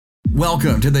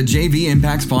Welcome to the JV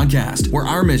Impacts Podcast, where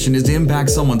our mission is to impact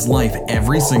someone's life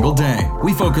every single day.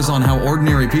 We focus on how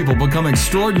ordinary people become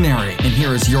extraordinary. And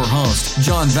here is your host,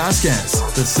 John Vasquez,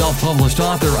 the self-published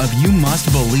author of You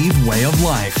Must Believe Way of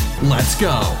Life. Let's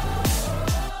go.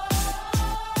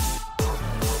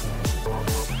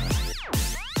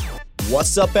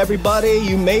 What's up, everybody?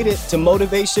 You made it to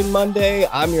Motivation Monday.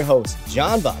 I'm your host,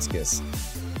 John Vasquez,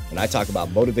 and I talk about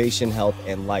motivation, health,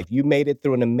 and life. You made it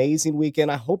through an amazing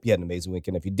weekend. I hope you had an amazing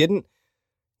weekend. If you didn't,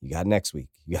 you got next week.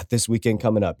 You got this weekend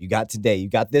coming up. You got today. You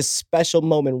got this special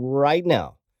moment right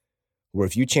now where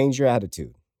if you change your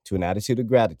attitude to an attitude of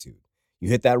gratitude, you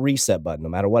hit that reset button. No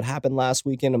matter what happened last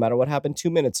weekend, no matter what happened 2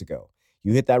 minutes ago,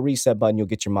 you hit that reset button, you'll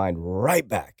get your mind right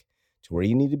back to where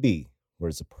you need to be, where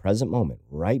it's the present moment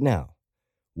right now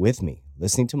with me,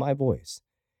 listening to my voice,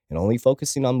 and only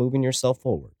focusing on moving yourself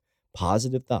forward.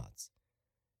 Positive thoughts.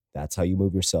 That's how you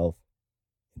move yourself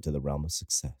into the realm of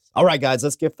success. All right, guys,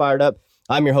 let's get fired up.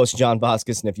 I'm your host, John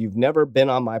Vasquez, and if you've never been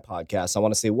on my podcast, I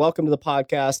want to say welcome to the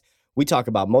podcast. We talk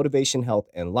about motivation, health,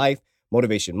 and life.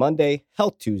 Motivation Monday,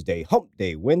 Health Tuesday, Hump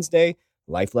Day Wednesday,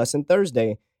 Life Lesson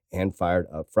Thursday, and Fired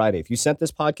Up Friday. If you sent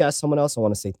this podcast to someone else, I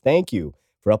want to say thank you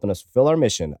for helping us fulfill our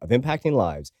mission of impacting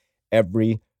lives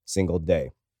every single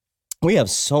day. We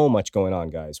have so much going on,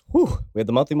 guys. Whew. We have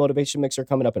the monthly motivation mixer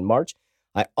coming up in March.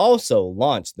 I also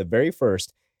launched the very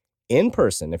first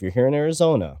in-person, if you're here in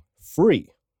Arizona, free,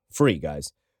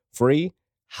 guys, free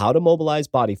how to mobilize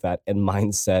body fat and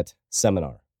mindset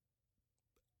seminar.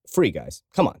 Free, guys.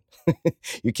 Come on.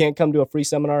 You can't come to a free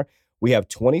seminar. We have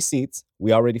 20 seats.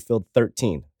 We already filled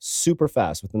 13 super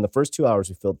fast. Within the first 2 hours,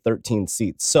 we filled 13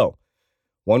 seats. So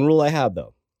one rule I have,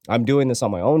 though, I'm doing this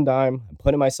on my own dime. I'm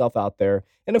putting myself out there.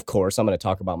 And of course, I'm going to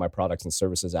talk about my products and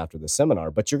services after the seminar,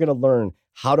 but you're going to learn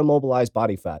how to mobilize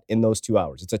body fat in those 2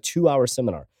 hours. It's a 2-hour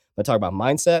seminar. I'm going to talk about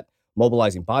mindset,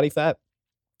 mobilizing body fat,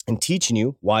 and teaching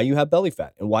you why you have belly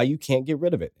fat and why you can't get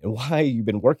rid of it and why you've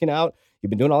been working out, you've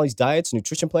been doing all these diets,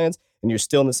 nutrition plans, and you're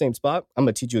still in the same spot. I'm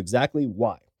going to teach you exactly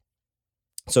why.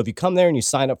 So if you come there and you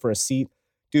sign up for a seat,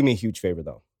 do me a huge favor,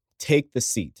 though. Take the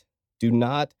seat. Do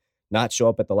not show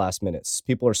up at the last minute.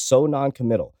 People are so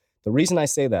non-committal. The reason I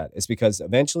say that is because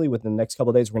eventually within the next couple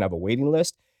of days, we're going to have a waiting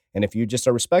list. And if you just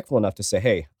are respectful enough to say,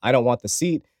 hey, I don't want the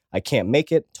seat, I can't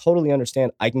make it, totally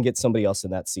understand, I can get somebody else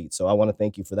in that seat. So I want to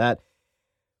thank you for that.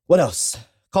 What else?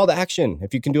 Call to action.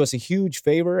 If you can do us a huge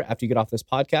favor after you get off this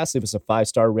podcast, leave us a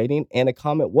 5-star rating and a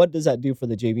comment. What does that do for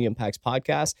the JV Impacts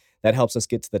podcast? That helps us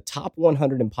get to the top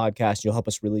 100 in podcasts. You'll help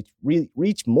us really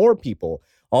reach more people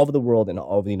all over the world and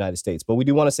all over the United States. But we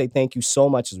do want to say thank you so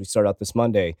much as we start out this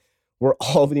Monday. We're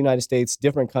all over the United States,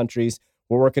 different countries.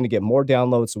 We're working to get more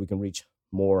downloads so we can reach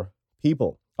more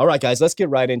people. All right, guys, let's get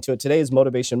right into it. Today is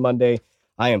Motivation Monday.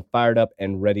 I am fired up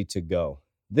and ready to go.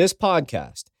 This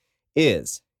podcast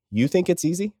is, you think it's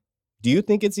easy? Do you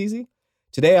think it's easy?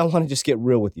 Today, I want to just get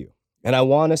real with you, and I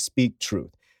want to speak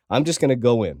truth. I'm just going to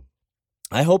go in.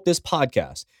 I hope this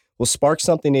podcast will spark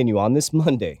something in you on this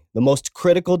Monday, the most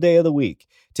critical day of the week,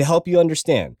 to help you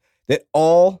understand that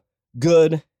all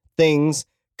good things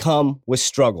come with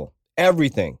struggle.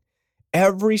 Everything,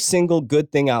 every single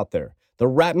good thing out there, the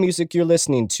rap music you're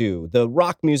listening to, the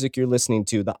rock music you're listening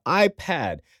to, the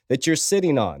iPad that you're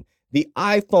sitting on, the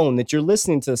iPhone that you're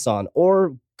listening to this on,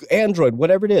 or Android,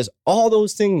 whatever it is, all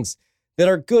those things that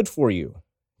are good for you,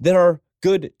 that are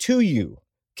good to you,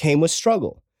 came with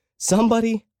struggle.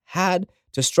 Somebody had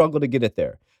to struggle to get it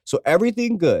there. So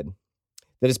everything good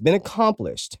that has been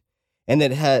accomplished and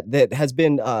that has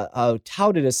been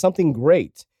touted as something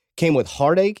great came with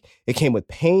heartache, it came with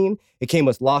pain, it came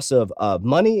with loss of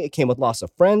money, it came with loss of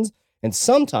friends, and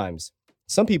sometimes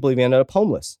some people even ended up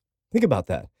homeless. Think about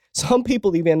that. Some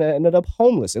people even ended up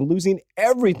homeless and losing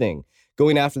everything,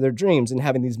 going after their dreams and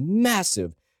having these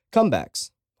massive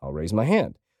comebacks. I'll raise my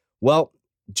hand. Well,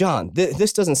 John,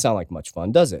 this doesn't sound like much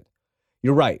fun, does it?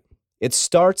 You're right. It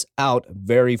starts out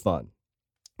very fun.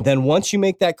 Then once you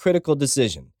make that critical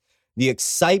decision, the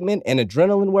excitement and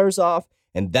adrenaline wears off,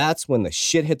 and that's when the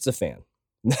shit hits the fan.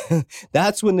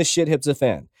 That's when the shit hits the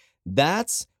fan.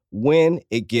 That's when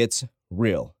it gets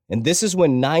real. And this is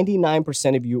when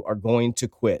 99% of you are going to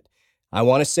quit. I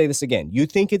want to say this again. You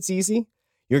think it's easy?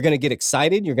 You're going to get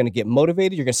excited. You're going to get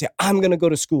motivated. You're going to say, I'm going to go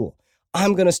to school.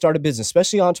 I'm going to start a business,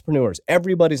 especially entrepreneurs.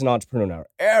 Everybody's an entrepreneur now.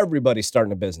 Everybody's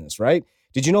starting a business, right?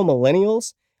 Did you know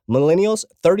millennials, 33%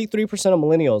 of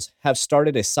millennials have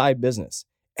started a side business.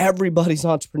 Everybody's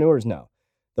entrepreneurs now.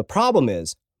 The problem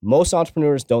is most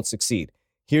entrepreneurs don't succeed.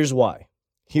 Here's why.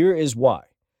 Here is why.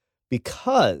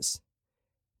 Because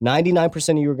 99%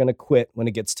 of you are going to quit when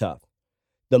it gets tough.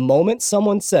 The moment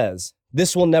someone says,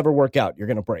 this will never work out, you're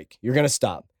going to break. You're going to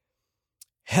stop.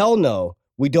 Hell no,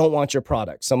 we don't want your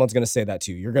product. Someone's going to say that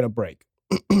to you. You're going to break.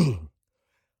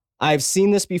 I've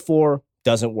seen this before.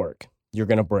 Doesn't work. You're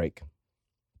going to break.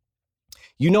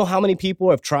 You know how many people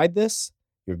have tried this?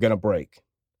 You're going to break.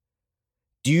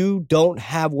 You don't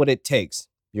have what it takes.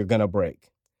 You're going to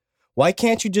break. Why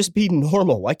can't you just be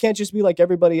normal? Why can't you just be like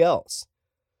everybody else?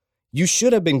 You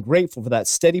should have been grateful for that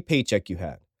steady paycheck you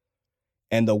had.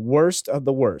 And the worst of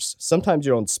the worst, sometimes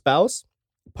your own spouse,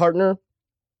 partner,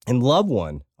 and loved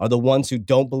one are the ones who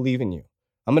don't believe in you.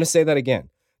 I'm going to say that again.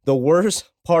 The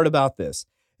worst part about this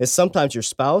is sometimes your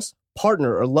spouse,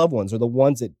 partner, or loved ones are the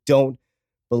ones that don't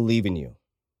believe in you.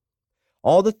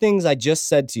 All the things I just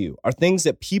said to you are things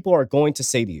that people are going to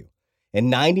say to you.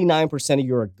 And 99% of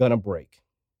you are going to break.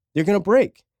 They're going to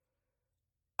break.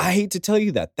 I hate to tell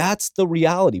you that. That's the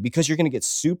reality, because you're going to get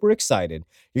super excited.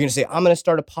 You're going to say, I'm going to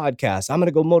start a podcast. I'm going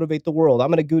to go motivate the world. I'm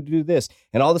going to go do this.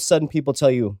 And all of a sudden people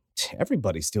tell you,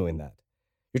 everybody's doing that.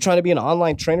 You're trying to be an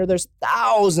online trainer. There's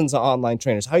thousands of online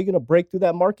trainers. How are you going to break through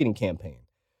that marketing campaign?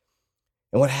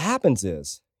 And what happens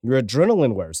is your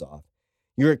adrenaline wears off.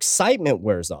 Your excitement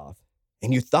wears off.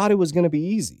 And you thought it was going to be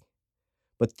easy.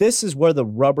 But this is where the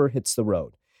rubber hits the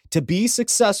road. To be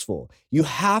successful, you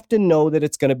have to know that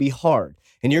it's going to be hard.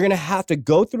 And you're going to have to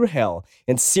go through hell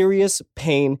and serious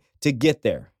pain to get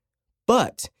there.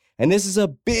 But, and this is a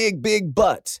big, big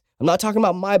but. I'm not talking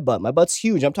about my butt. My butt's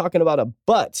huge. I'm talking about a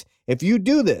but. If you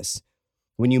do this,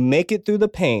 when you make it through the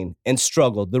pain and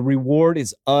struggle, the reward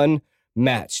is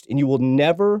unmatched. And you will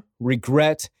never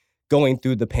regret going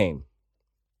through the pain.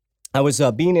 I was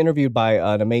being interviewed by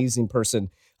an amazing person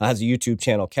who has a YouTube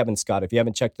channel, Kevin Scott. If you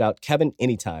haven't checked it out, Kevin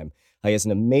Anytime. He has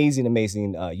an amazing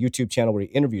YouTube channel where he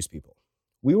interviews people.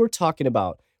 We were talking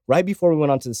about, right before we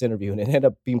went on to this interview, and it ended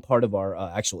up being part of our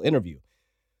actual interview,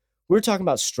 we were talking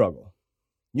about struggle.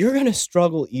 You're going to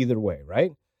struggle either way,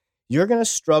 right? You're going to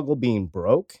struggle being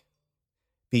broke,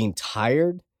 being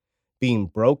tired, being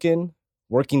broken,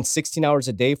 working 16 hours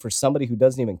a day for somebody who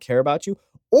doesn't even care about you,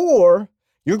 or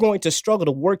you're going to struggle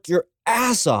to work your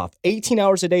ass off 18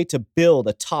 hours a day to build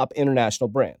a top international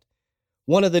brand.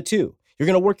 One of the two. You're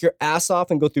going to work your ass off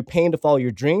and go through pain to follow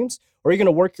your dreams, or you're going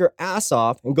to work your ass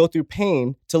off and go through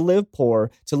pain to live poor,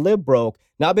 to live broke,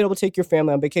 not be able to take your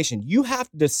family on vacation. You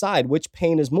have to decide which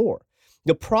pain is more.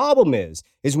 The problem is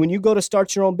when you go to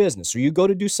start your own business, or you go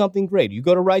to do something great, you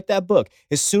go to write that book,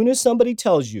 as soon as somebody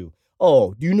tells you,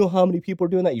 oh, do you know how many people are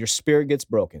doing that? Your spirit gets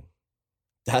broken.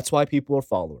 That's why people are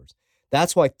followers.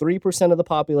 That's why 3% of the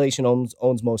population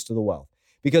owns most of the wealth,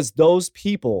 because those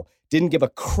people didn't give a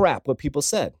crap what people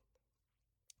said.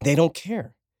 They don't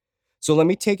care. So let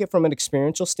me take it from an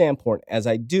experiential standpoint, as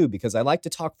I do, because I like to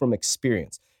talk from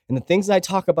experience. And the things that I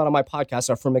talk about on my podcast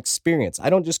are from experience. I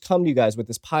don't just come to you guys with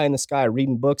this pie in the sky,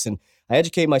 reading books, and I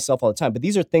educate myself all the time. But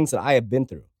these are things that I have been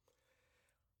through.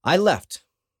 I left.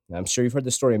 I'm sure you've heard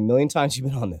this story a million times. You've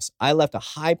been on this. I left a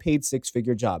high-paid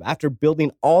six-figure job after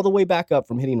building all the way back up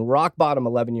from hitting rock bottom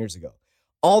 11 years ago,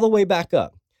 all the way back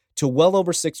up to well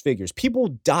over six figures. People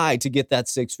die to get that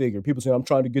six figure. People say, I'm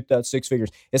trying to get that six figures.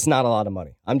 It's not a lot of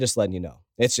money. I'm just letting you know.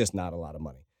 It's just not a lot of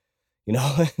money. You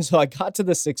know, so I got to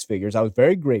the six figures. I was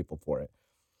very grateful for it.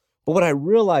 But what I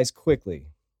realized quickly,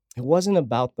 it wasn't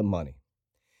about the money.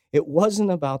 It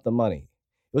wasn't about the money.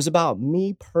 It was about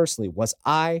me personally. Was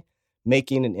I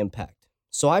making an impact?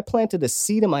 So I planted a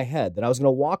seed in my head that I was going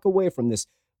to walk away from this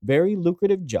very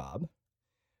lucrative job,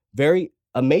 very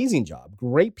amazing job,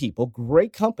 great people,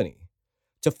 great company,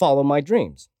 to follow my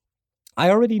dreams.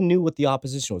 I already knew what the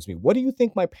opposition was me. What do you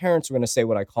think my parents were going to say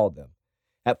when I called them?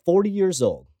 At 40 years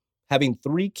old, having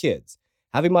 3 kids,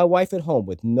 having my wife at home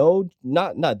with not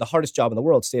the hardest job in the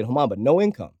world, stay-at-home mom, but no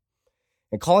income,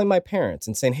 and calling my parents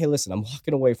and saying, hey, listen, I'm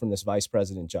walking away from this vice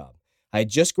president job. I had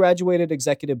just graduated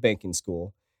executive banking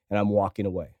school, and I'm walking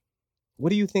away. What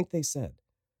do you think they said?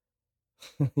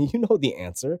 You know the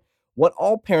answer. What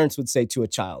all parents would say to a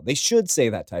child. They should say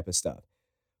that type of stuff.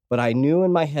 But I knew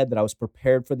in my head that I was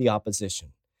prepared for the opposition.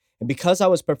 And because I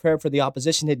was prepared for the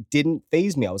opposition, it didn't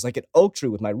faze me. I was like an oak tree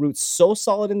with my roots so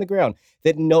solid in the ground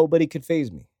that nobody could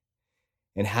faze me.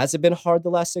 And has it been hard the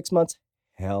last 6 months?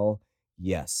 Hell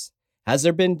yes. Has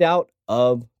there been doubt?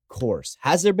 Of course.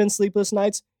 Has there been sleepless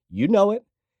nights? You know it.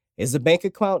 Does the bank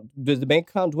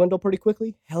account dwindle pretty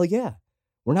quickly? Hell yeah.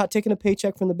 We're not taking a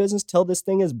paycheck from the business till this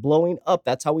thing is blowing up.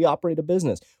 That's how we operate a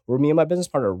business. Where me and my business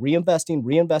partner are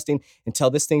reinvesting until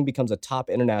this thing becomes a top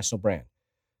international brand.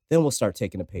 Then we'll start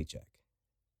taking a paycheck.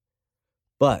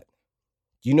 But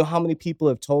do you know how many people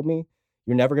have told me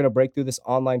you're never going to break through this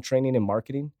online training and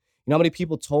marketing? You know how many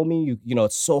people told me you know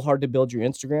it's so hard to build your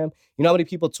Instagram? You know how many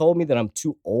people told me that I'm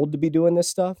too old to be doing this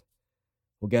stuff?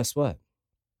 Well, guess what?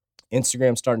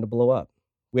 Instagram's starting to blow up.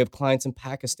 We have clients in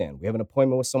Pakistan. We have an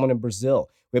appointment with someone in Brazil.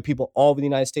 We have people all over the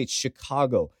United States,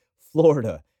 Chicago,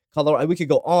 Florida, Colorado. We could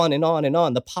go on and on and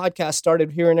on. The podcast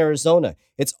started here in Arizona.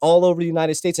 It's all over the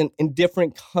United States and in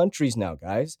different countries now,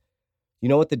 guys. You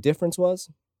know what the difference was?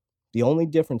 The only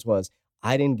difference was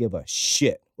I didn't give a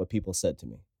shit what people said to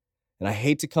me. And I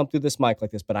hate to come through this mic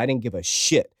like this, but I didn't give a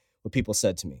shit what people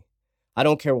said to me. I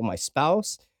don't care what my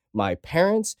spouse, my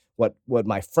parents, what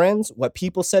my friends, what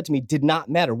people said to me did not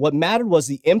matter. What mattered was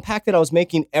the impact that I was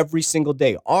making every single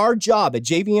day. Our job at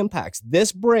JV Impacts,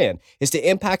 this brand, is to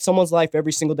impact someone's life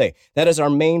every single day. That is our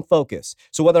main focus.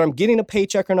 So whether I'm getting a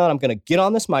paycheck or not, I'm going to get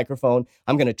on this microphone.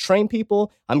 I'm going to train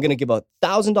people. I'm going to give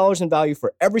 $1,000 in value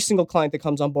for every single client that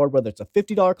comes on board, whether it's a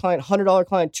 $50 client, $100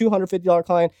 client, $250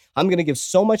 client. I'm going to give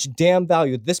so much damn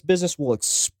value. This business will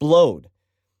explode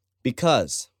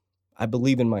because I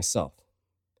believe in myself.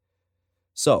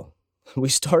 So we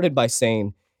started by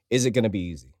saying, is it going to be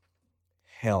easy?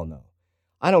 Hell no.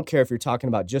 I don't care if you're talking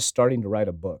about just starting to write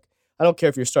a book. I don't care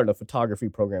if you're starting a photography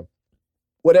program.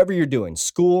 Whatever you're doing,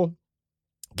 school,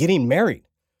 getting married,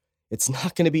 it's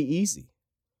not going to be easy.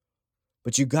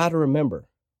 But you got to remember,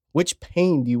 which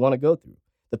pain do you want to go through?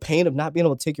 The pain of not being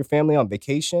able to take your family on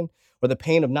vacation, or the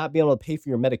pain of not being able to pay for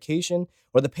your medication,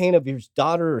 or the pain of your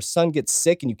daughter or son gets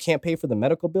sick and you can't pay for the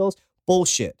medical bills?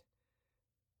 Bullshit.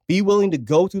 Be willing to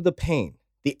go through the pain,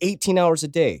 the 18 hours a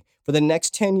day for the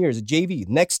next 10 years. JV,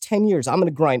 next 10 years, I'm going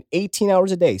to grind 18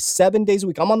 hours a day, 7 days a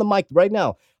week. I'm on the mic right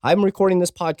now. I'm recording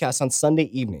this podcast on Sunday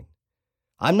evening.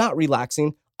 I'm not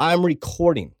relaxing. I'm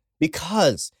recording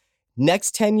because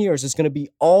next 10 years is going to be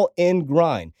all in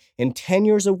grind. And 10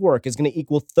 years of work is going to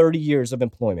equal 30 years of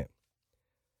employment.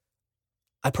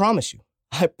 I promise you.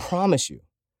 I promise you.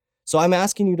 So I'm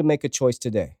asking you to make a choice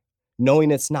today,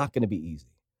 knowing it's not going to be easy.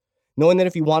 Knowing that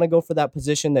if you want to go for that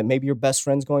position that maybe your best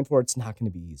friend's going for, it's not going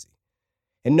to be easy.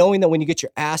 And knowing that when you get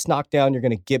your ass knocked down, you're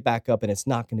going to get back up and it's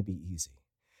not going to be easy.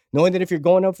 Knowing that if you're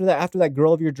going up for that, after that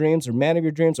girl of your dreams or man of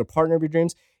your dreams or partner of your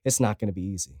dreams, it's not going to be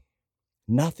easy.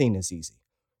 Nothing is easy.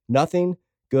 Nothing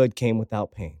good came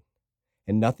without pain.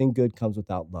 And nothing good comes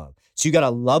without love. So you got to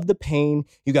love the pain,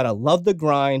 you got to love the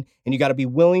grind, and you got to be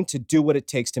willing to do what it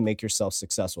takes to make yourself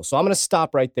successful. So I'm going to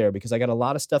stop right there because I got a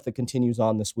lot of stuff that continues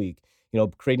on this week. You know,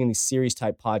 creating these series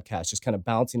type podcasts, just kind of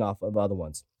bouncing off of other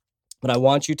ones. But I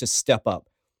want you to step up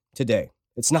today.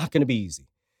 It's not going to be easy.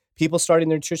 People starting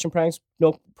their nutrition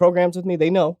programs with me, they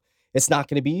know it's not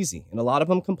going to be easy. And a lot of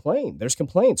them complain. There's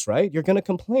complaints, right? You're going to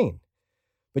complain.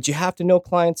 But you have to know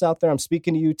clients out there. I'm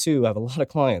speaking to you too. I have a lot of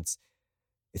clients.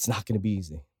 It's not going to be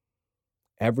easy.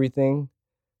 Everything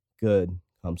good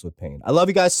comes with pain. I love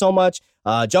you guys so much.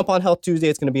 Jump on Health Tuesday.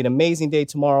 It's going to be an amazing day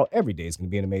tomorrow. Every day is going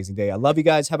to be an amazing day. I love you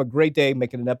guys. Have a great day.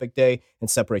 Make it an epic day and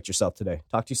separate yourself today.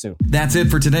 Talk to you soon. That's it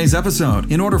for today's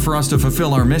episode. In order for us to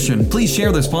fulfill our mission, please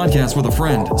share this podcast with a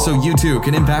friend so you too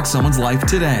can impact someone's life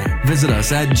today. Visit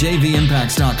us at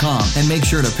jvimpacts.com and make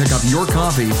sure to pick up your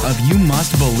copy of You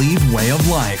Must Believe Way of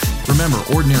Life. Remember,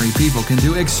 ordinary people can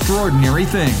do extraordinary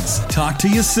things. Talk to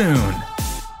you soon.